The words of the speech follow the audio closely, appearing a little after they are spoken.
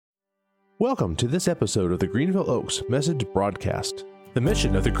Welcome to this episode of the Greenville Oaks Message Broadcast. The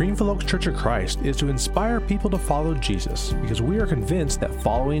mission of the Greenville Oaks Church of Christ is to inspire people to follow Jesus because we are convinced that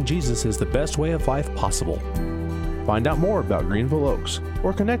following Jesus is the best way of life possible. Find out more about Greenville Oaks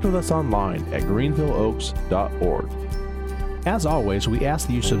or connect with us online at greenvilleoaks.org. As always, we ask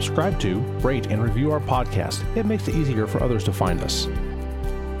that you subscribe to, rate, and review our podcast. It makes it easier for others to find us.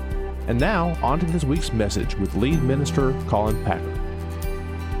 And now, on to this week's message with lead minister Colin Packer.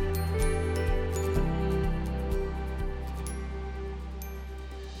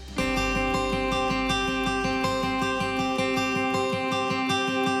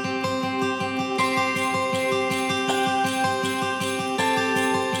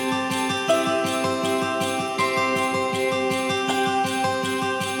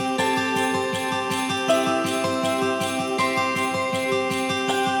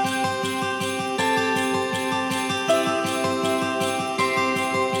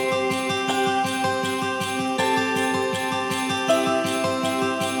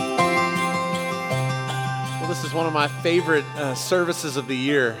 My favorite services of the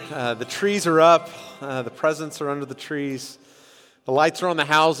year. The trees are up, the presents are under the trees, the lights are on the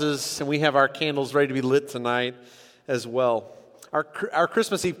houses, and we have our candles ready to be lit tonight as well. Our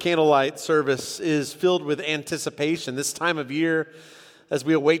Christmas Eve candlelight service is filled with anticipation. This time of year, as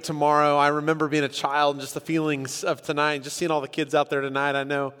we await tomorrow, I remember being a child and just the feelings of tonight, and just seeing all the kids out there tonight. I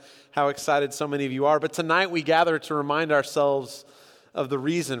know how excited so many of you are, but tonight we gather to remind ourselves of the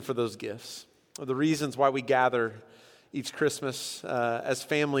reason for those gifts, of the reasons why we gather each Christmas as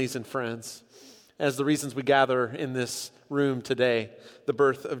families and friends, as the reasons we gather in this room today, the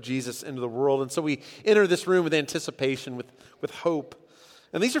birth of Jesus into the world. And so we enter this room with anticipation, with hope.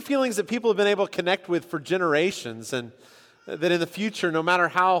 And these are feelings that people have been able to connect with for generations, and that in the future, no matter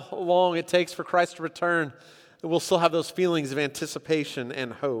how long it takes for Christ to return, we'll still have those feelings of anticipation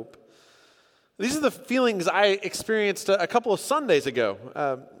and hope. These are the feelings I experienced a couple of Sundays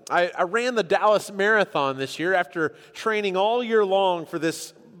ago. I ran the Dallas Marathon this year after training all year long for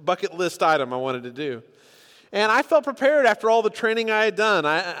this bucket list item I wanted to do. And I felt prepared after all the training I had done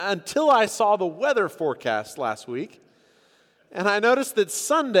until I saw the weather forecast last week. And I noticed that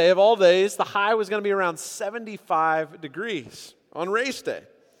Sunday, of all days, the high was going to be around 75 degrees on race day,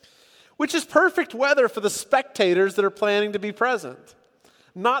 which is perfect weather for the spectators that are planning to be present.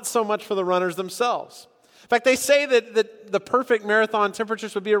 Not so much for the runners themselves. In fact, they say that the perfect marathon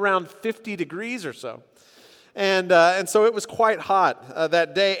temperatures would be around 50 degrees or so. And so it was quite hot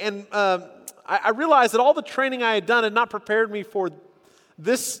that day. And I realized that all the training I had done had not prepared me for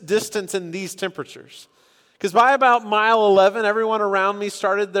this distance and these temperatures. Because by about mile 11, everyone around me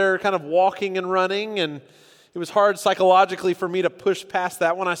started their kind of walking and running. And it was hard psychologically for me to push past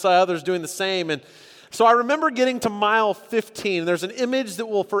that when I saw others doing the same. And so I remember getting to mile 15. There's an image that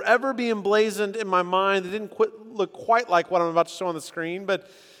will forever be emblazoned in my mind that didn't look quite like what I'm about to show on the screen,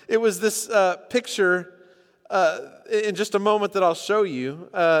 but it was this picture in just a moment that I'll show you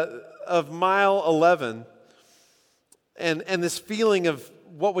of mile 11 and this feeling of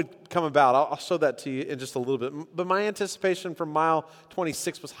what would come about. I'll show that to you in just a little bit. But my anticipation for mile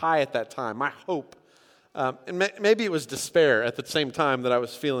 26 was high at that time. My hope, and maybe it was despair at the same time that I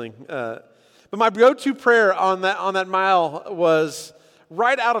was feeling. But my go-to prayer on that mile was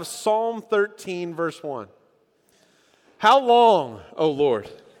right out of Psalm 13, verse 1. How long, O Lord?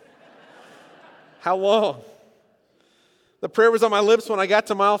 How long? The prayer was on my lips when I got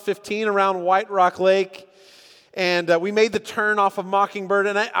to mile 15 around White Rock Lake, and we made the turn off of Mockingbird,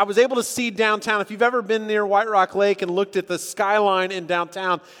 and I was able to see downtown. If you've ever been near White Rock Lake and looked at the skyline in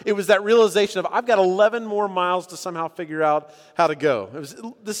downtown, it was that realization of I've got 11 more miles to somehow figure out how to go.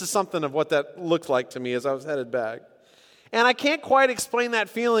 This is something of what that looked like to me as I was headed back. And I can't quite explain that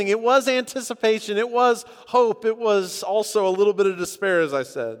feeling. It was anticipation. It was hope. It was also a little bit of despair, as I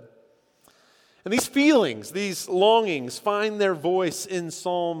said. And these feelings, these longings, find their voice in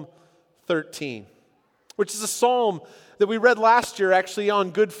Psalm 13. Which is a psalm that we read last year actually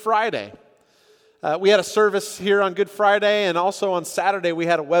on Good Friday. We had a service here on Good Friday, and also on Saturday we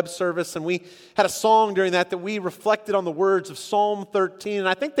had a web service, and we had a song during that we reflected on the words of Psalm 13. And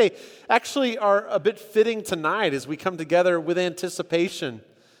I think they actually are a bit fitting tonight as we come together with anticipation,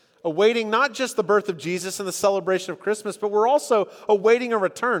 awaiting not just the birth of Jesus and the celebration of Christmas, but we're also awaiting a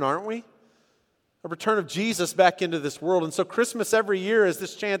return, aren't we? A return of Jesus back into this world. And so Christmas every year is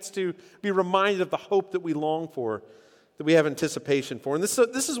this chance to be reminded of the hope that we long for, that we have anticipation for. And this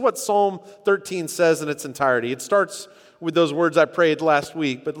is what Psalm 13 says in its entirety. It starts with those words I prayed last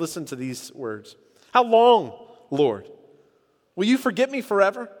week, but listen to these words. How long, Lord? Will you forget me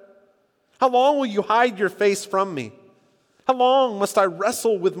forever? How long will you hide your face from me? How long must I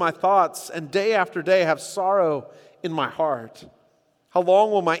wrestle with my thoughts and day after day have sorrow in my heart? How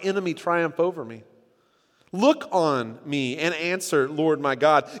long will my enemy triumph over me? Look on me and answer, Lord my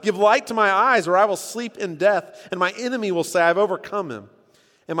God. Give light to my eyes, or I will sleep in death, and my enemy will say, I've overcome him,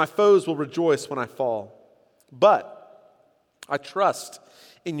 and my foes will rejoice when I fall. But I trust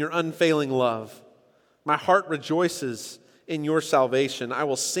in your unfailing love. My heart rejoices in your salvation. I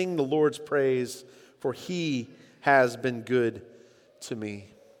will sing the Lord's praise, for he has been good to me.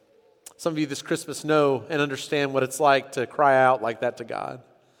 Some of you this Christmas know and understand what it's like to cry out like that to God.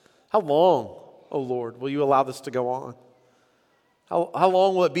 How long, O Lord, will you allow this to go on? How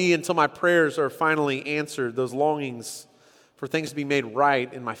long will it be until my prayers are finally answered, those longings for things to be made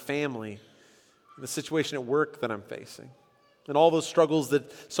right in my family, in the situation at work that I'm facing, and all those struggles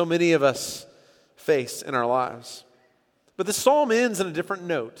that so many of us face in our lives? But this psalm ends on a different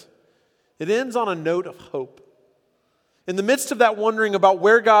note. It ends on a note of hope. In the midst of that wondering about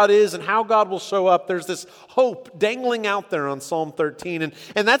where God is and how God will show up, there's this hope dangling out there on Psalm 13.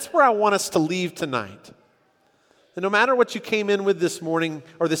 And that's where I want us to leave tonight. And no matter what you came in with this morning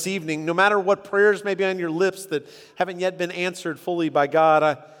or this evening, no matter what prayers may be on your lips that haven't yet been answered fully by God,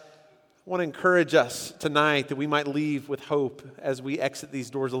 I want to encourage us tonight that we might leave with hope as we exit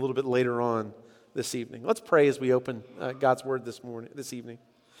these doors a little bit later on this evening. Let's pray as we open God's Word this evening.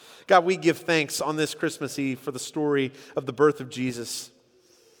 God, we give thanks on this Christmas Eve for the story of the birth of Jesus.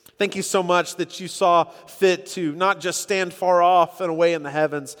 Thank you so much that you saw fit to not just stand far off and away in the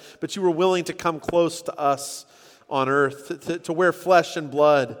heavens, but you were willing to come close to us on earth, to wear flesh and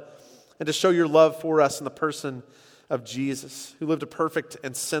blood, and to show your love for us in the person of Jesus, who lived a perfect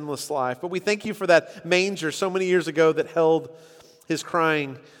and sinless life. But we thank you for that manger so many years ago that held his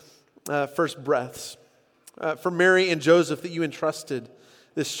crying first breaths, for Mary and Joseph that you entrusted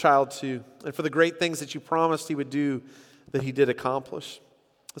this child to, and for the great things that you promised he would do that he did accomplish.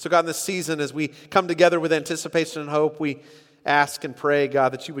 So God, in this season, as we come together with anticipation and hope, we ask and pray,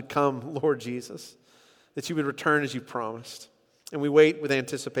 God, that you would come, Lord Jesus, that you would return as you promised. And we wait with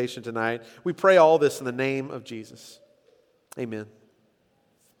anticipation tonight. We pray all this in the name of Jesus. Amen.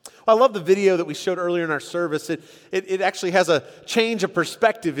 Well, I love the video that we showed earlier in our service. It actually has a change of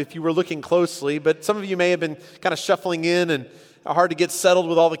perspective if you were looking closely, but some of you may have been kind of shuffling in and hard to get settled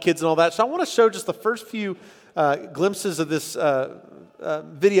with all the kids and all that. So I want to show just the first few glimpses of this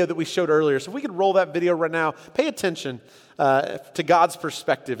video that we showed earlier. So if we could roll that video right now, pay attention to God's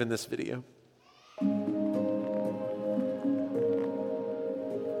perspective in this video.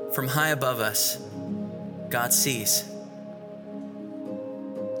 From high above us, God sees.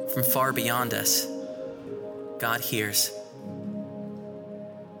 From far beyond us, God hears.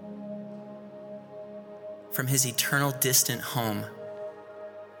 From his eternal distant home,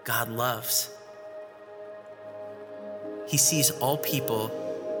 God loves. He sees all people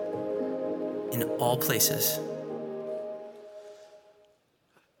in all places.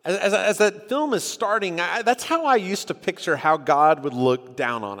 As that film is starting, that's how I used to picture how God would look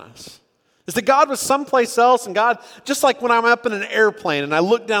down on us. Is that God was someplace else, and God, just like when I'm up in an airplane and I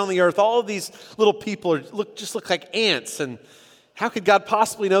look down the earth, all of these little people look like ants, and how could God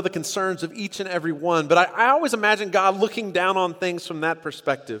possibly know the concerns of each and every one? But I always imagine God looking down on things from that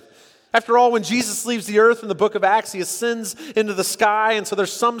perspective. After all, when Jesus leaves the earth in the book of Acts, he ascends into the sky, and so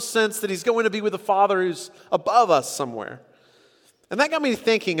there's some sense that he's going to be with the Father who's above us somewhere. And that got me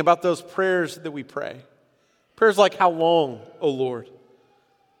thinking about those prayers that we pray. Prayers like, how long, O Lord?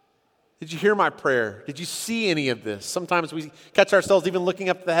 Did you hear my prayer? Did you see any of this? Sometimes we catch ourselves even looking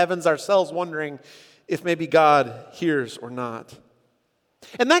up to the heavens ourselves, wondering if maybe God hears or not.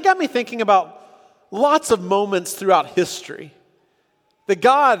 And that got me thinking about lots of moments throughout history that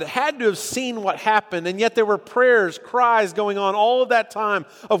God had to have seen what happened, and yet there were prayers, cries going on all of that time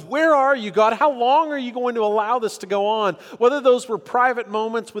of, where are you, God? How long are you going to allow this to go on? Whether those were private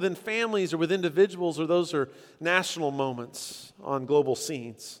moments within families or with individuals, or those are national moments on global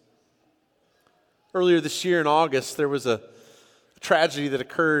scenes. Earlier this year in August, there was a tragedy that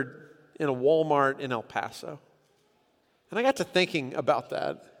occurred in a Walmart in El Paso. And I got to thinking about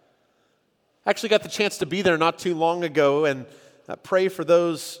that. I actually got the chance to be there not too long ago and pray for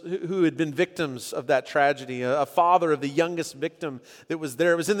those who had been victims of that tragedy. A father of the youngest victim that was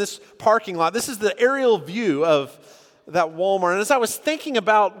there. It was in this parking lot. This is the aerial view of that Walmart. And as I was thinking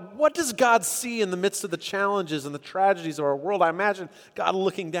about what does God see in the midst of the challenges and the tragedies of our world, I imagine God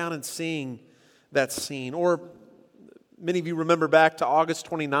looking down and seeing that scene. Or many of you remember back to August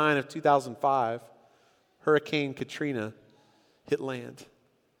 29 of 2005, Hurricane Katrina hit land.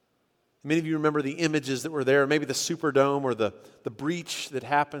 Many of you remember the images that were there, maybe the Superdome or the breach that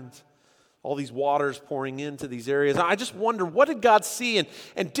happened. All these waters pouring into these areas. I just wonder, what did God see,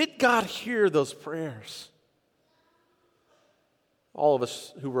 and did God hear those prayers? All of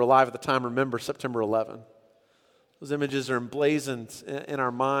us who were alive at the time remember September 11. Those images are emblazoned in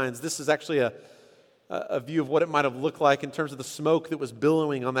our minds. This is actually a view of what it might have looked like in terms of the smoke that was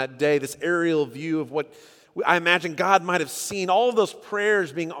billowing on that day, this aerial view of what I imagine God might have seen, all of those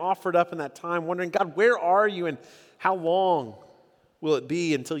prayers being offered up in that time, wondering, God, where are you, and how long will it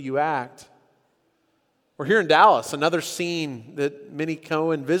be until you act? Or here in Dallas, another scene that many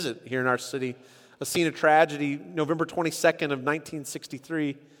go and visit here in our city, a scene of tragedy, November 22nd of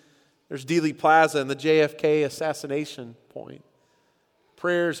 1963. There's Dealey Plaza and the JFK assassination point.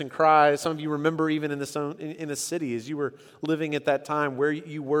 Prayers and cries. Some of you remember even in a city as you were living at that time where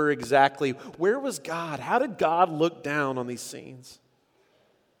you were exactly. Where was God? How did God look down on these scenes?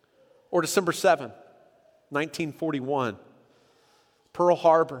 Or December 7, 1941, Pearl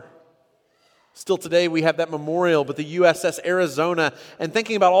Harbor. Still today we have that memorial, but the USS Arizona, and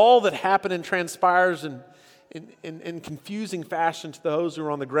thinking about all that happened and transpires in confusing fashion to those who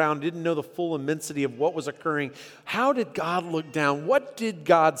were on the ground, didn't know the full immensity of what was occurring. How did God look down? What did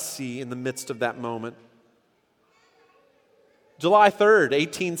God see in the midst of that moment? July 3rd,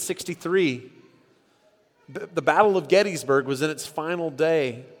 1863, the Battle of Gettysburg was in its final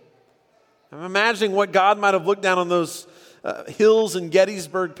day. I'm imagining what God might have looked down on those hills in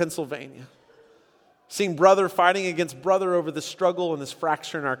Gettysburg, Pennsylvania. Seeing brother fighting against brother over this struggle and this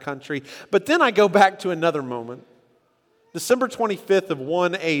fracture in our country. But then I go back to another moment. December 25th of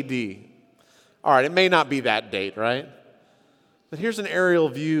 1 AD. All right, it may not be that date, right? But here's an aerial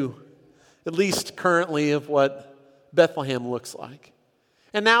view, at least currently, of what Bethlehem looks like.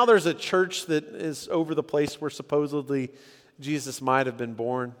 And now there's a church that is over the place where supposedly Jesus might have been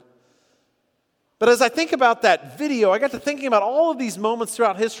born. But as I think about that video, I got to thinking about all of these moments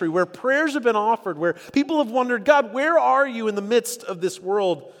throughout history where prayers have been offered, where people have wondered, God, where are you in the midst of this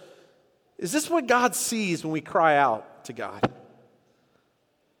world? Is this what God sees when we cry out to God?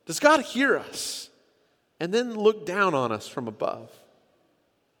 Does God hear us and then look down on us from above?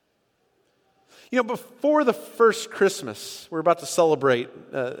 You know, before the first Christmas we're about to celebrate,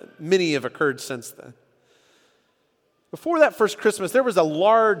 many have occurred since then. Before that first Christmas, there was a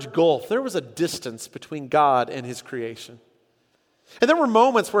large gulf. There was a distance between God and His creation. And there were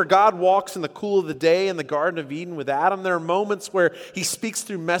moments where God walks in the cool of the day in the Garden of Eden with Adam. There are moments where He speaks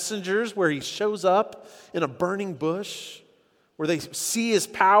through messengers, where He shows up in a burning bush, where they see His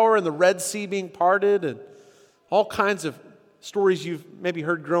power and the Red Sea being parted, and all kinds of stories you've maybe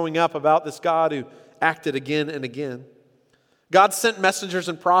heard growing up about this God who acted again and again. God sent messengers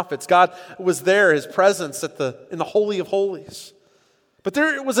and prophets. God was there, His presence in the Holy of Holies. But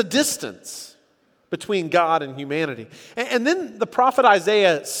there was a distance between God and humanity. And then the prophet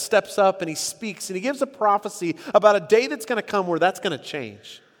Isaiah steps up and he speaks and he gives a prophecy about a day that's going to come where that's going to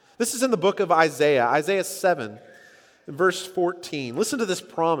change. This is in the book of Isaiah, Isaiah 7, verse 14. Listen to this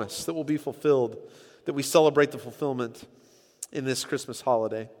promise that will be fulfilled, that we celebrate the fulfillment in this Christmas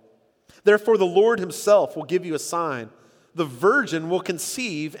holiday. Therefore, the Lord Himself will give you a sign. The virgin will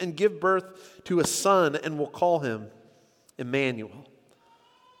conceive and give birth to a son and will call him Emmanuel.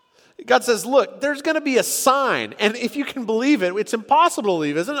 God says, look, there's going to be a sign. And if you can believe it, it's impossible to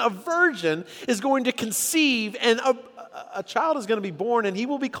believe, isn't it? A virgin is going to conceive and a child is going to be born and he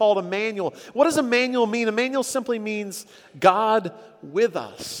will be called Emmanuel. What does Emmanuel mean? Emmanuel simply means God with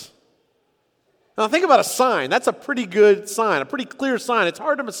us. Now think about a sign. That's a pretty good sign, a pretty clear sign. It's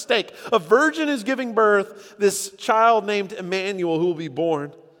hard to mistake. A virgin is giving birth, this child named Emmanuel who will be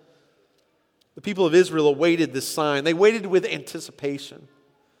born. The people of Israel awaited this sign. They waited with anticipation.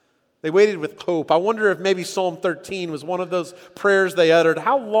 They waited with hope. I wonder if maybe Psalm 13 was one of those prayers they uttered.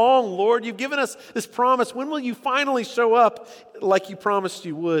 How long, Lord? You've given us this promise. When will you finally show up like you promised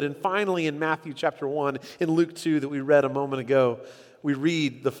you would? And finally in Matthew chapter 1, in Luke 2 that we read a moment ago, we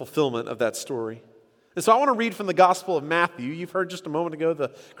read the fulfillment of that story. And so I want to read from the Gospel of Matthew. You've heard just a moment ago the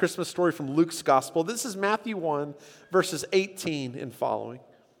Christmas story from Luke's Gospel. This is Matthew 1, verses 18 and following.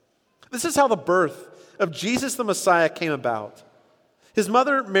 This is how the birth of Jesus the Messiah came about. His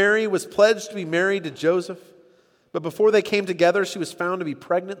mother Mary was pledged to be married to Joseph, but before they came together, she was found to be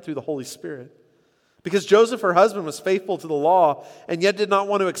pregnant through the Holy Spirit. Because Joseph, her husband, was faithful to the law and yet did not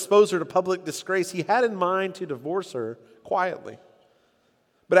want to expose her to public disgrace, he had in mind to divorce her quietly.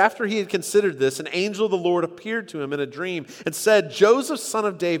 But after he had considered this, an angel of the Lord appeared to him in a dream and said, Joseph, son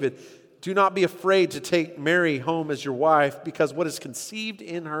of David, do not be afraid to take Mary home as your wife, because what is conceived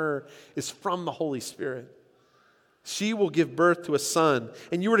in her is from the Holy Spirit. She will give birth to a son,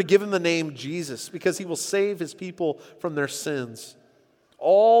 and you are to give him the name Jesus, because he will save his people from their sins.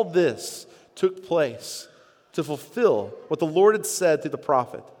 All this took place to fulfill what the Lord had said through the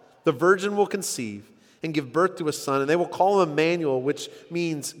prophet. The virgin will conceive and give birth to a son, and they will call him Emmanuel, which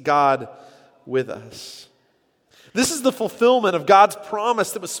means God with us. This is the fulfillment of God's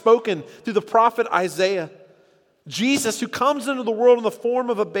promise that was spoken through the prophet Isaiah. Jesus, who comes into the world in the form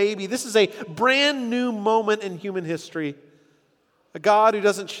of a baby. This is a brand new moment in human history. A God who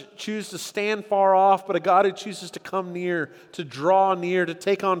doesn't choose to stand far off, but a God who chooses to come near, to draw near, to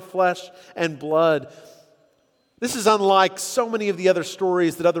take on flesh and blood. This is unlike so many of the other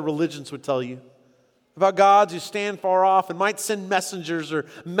stories that other religions would tell you about gods who stand far off and might send messengers or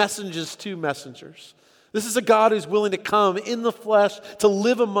messages to messengers. This is a God who's willing to come in the flesh, to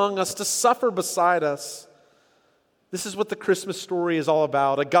live among us, to suffer beside us. This is what the Christmas story is all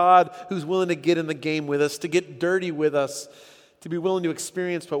about. A God who's willing to get in the game with us, to get dirty with us, to be willing to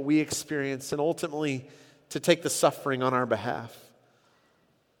experience what we experience, and ultimately to take the suffering on our behalf.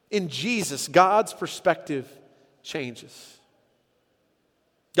 In Jesus, God's perspective changes.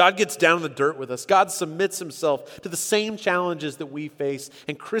 God gets down in the dirt with us. God submits himself to the same challenges that we face,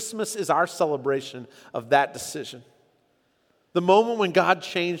 and Christmas is our celebration of that decision. The moment when God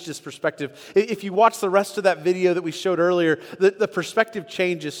changed his perspective. If you watch the rest of that video that we showed earlier, the perspective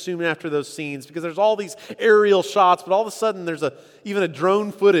changes soon after those scenes because there's all these aerial shots, but all of a sudden there's even a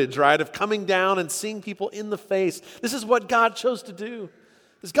drone footage, right, of coming down and seeing people in the face. This is what God chose to do.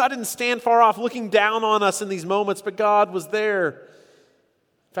 Because God didn't stand far off looking down on us in these moments, but God was there.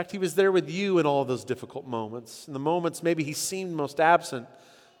 In fact, he was there with you in all of those difficult moments. In the moments maybe he seemed most absent.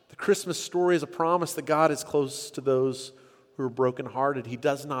 The Christmas story is a promise that God is close to those who are brokenhearted. He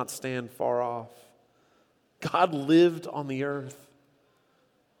does not stand far off. God lived on the earth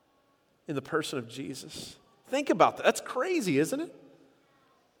in the person of Jesus. Think about that. That's crazy, isn't it?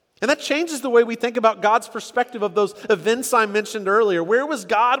 And that changes the way we think about God's perspective of those events I mentioned earlier. Where was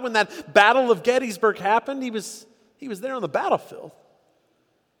God when that Battle of Gettysburg happened? He was there on the battlefield.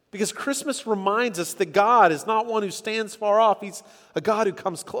 Because Christmas reminds us that God is not one who stands far off. He's a God who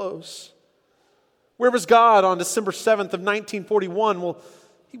comes close. Where was God on December 7th of 1941? Well,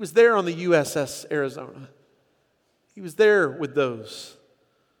 he was there on the USS Arizona. He was there with those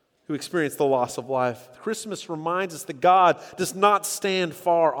who experienced the loss of life. Christmas reminds us that God does not stand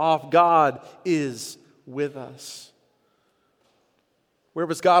far off. God is with us. Where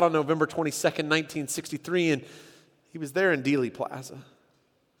was God on November 22nd, 1963? And he was there in Dealey Plaza.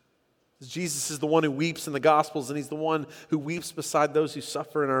 Jesus is the one who weeps in the Gospels, and he's the one who weeps beside those who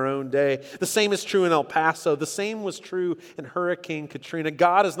suffer in our own day. The same is true in El Paso. The same was true in Hurricane Katrina.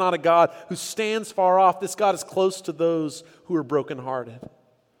 God is not a God who stands far off. This God is close to those who are brokenhearted.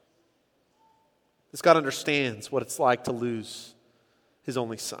 This God understands what it's like to lose his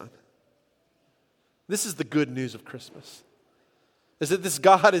only son. This is the good news of Christmas. Is that this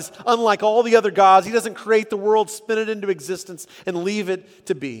God is unlike all the other gods. He doesn't create the world, spin it into existence, and leave it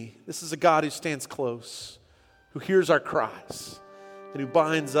to be. This is a God who stands close, who hears our cries, and who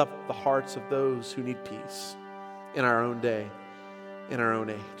binds up the hearts of those who need peace in our own day, in our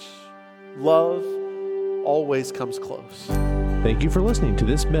own age. Love always comes close. Thank you for listening to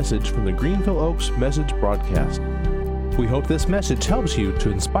this message from the Greenville Oaks Message Broadcast. We hope this message helps you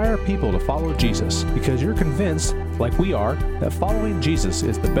to inspire people to follow Jesus because you're convinced, like we are, that following Jesus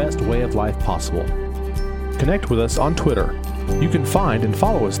is the best way of life possible. Connect with us on Twitter. You can find and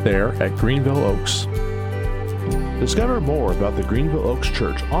follow us there at Greenville Oaks. Discover more about the Greenville Oaks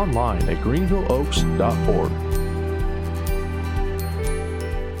Church online at greenvilleoaks.org.